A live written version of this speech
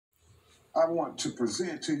I want to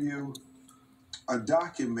present to you a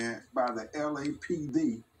document by the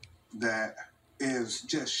LAPD that is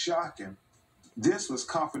just shocking. This was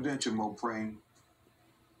confidential, mopreme.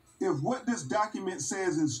 If what this document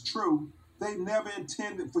says is true, they never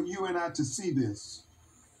intended for you and I to see this.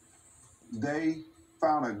 They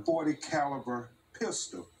found a .40 caliber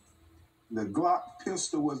pistol. The Glock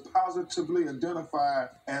pistol was positively identified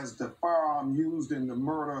as the firearm used in the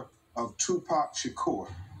murder of Tupac Shakur.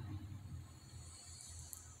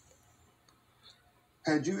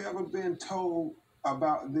 Had you ever been told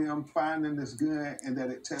about them finding this gun and that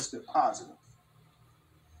it tested positive?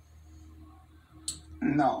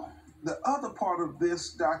 No. The other part of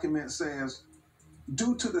this document says,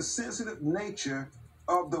 due to the sensitive nature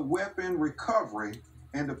of the weapon recovery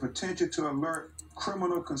and the potential to alert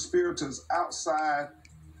criminal conspirators outside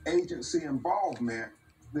agency involvement,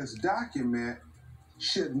 this document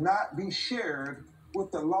should not be shared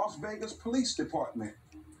with the Las Vegas Police Department.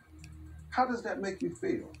 How does that make you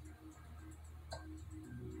feel?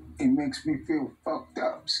 It makes me feel fucked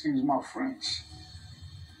up, excuse my French.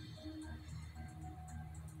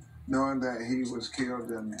 Knowing that he was killed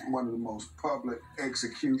in one of the most public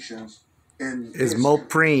executions in Is history.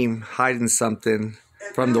 mopreme hiding something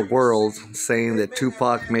from the world, saying that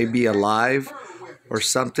Tupac may be alive or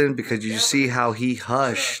something? Because you see how he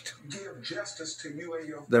hushed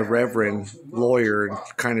the reverend lawyer and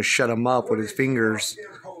kind of shut him up with his fingers.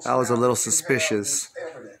 That was a little suspicious.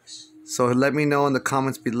 So let me know in the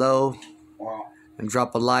comments below and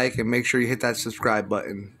drop a like and make sure you hit that subscribe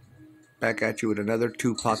button. Back at you with another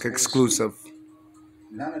Tupac exclusive.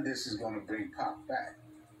 None of this is going to bring Pac back.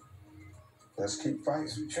 Let's keep fighting.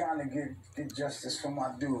 I'm trying to get justice for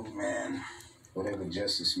my dude, man. Whatever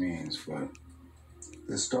justice means, but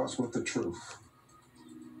it starts with the truth.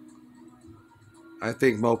 I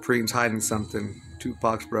think mopreme's hiding something.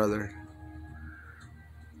 Tupac's brother.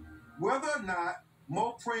 Whether or not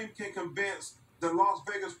mopreme can convince the Las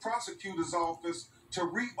Vegas prosecutor's office to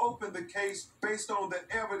reopen the case based on the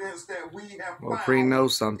evidence that we have mopreme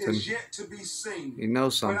knows something. Is yet to be seen. He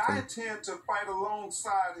knows something. But I intend to fight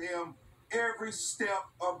alongside him every step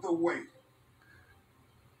of the way.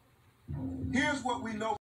 Here's what we know.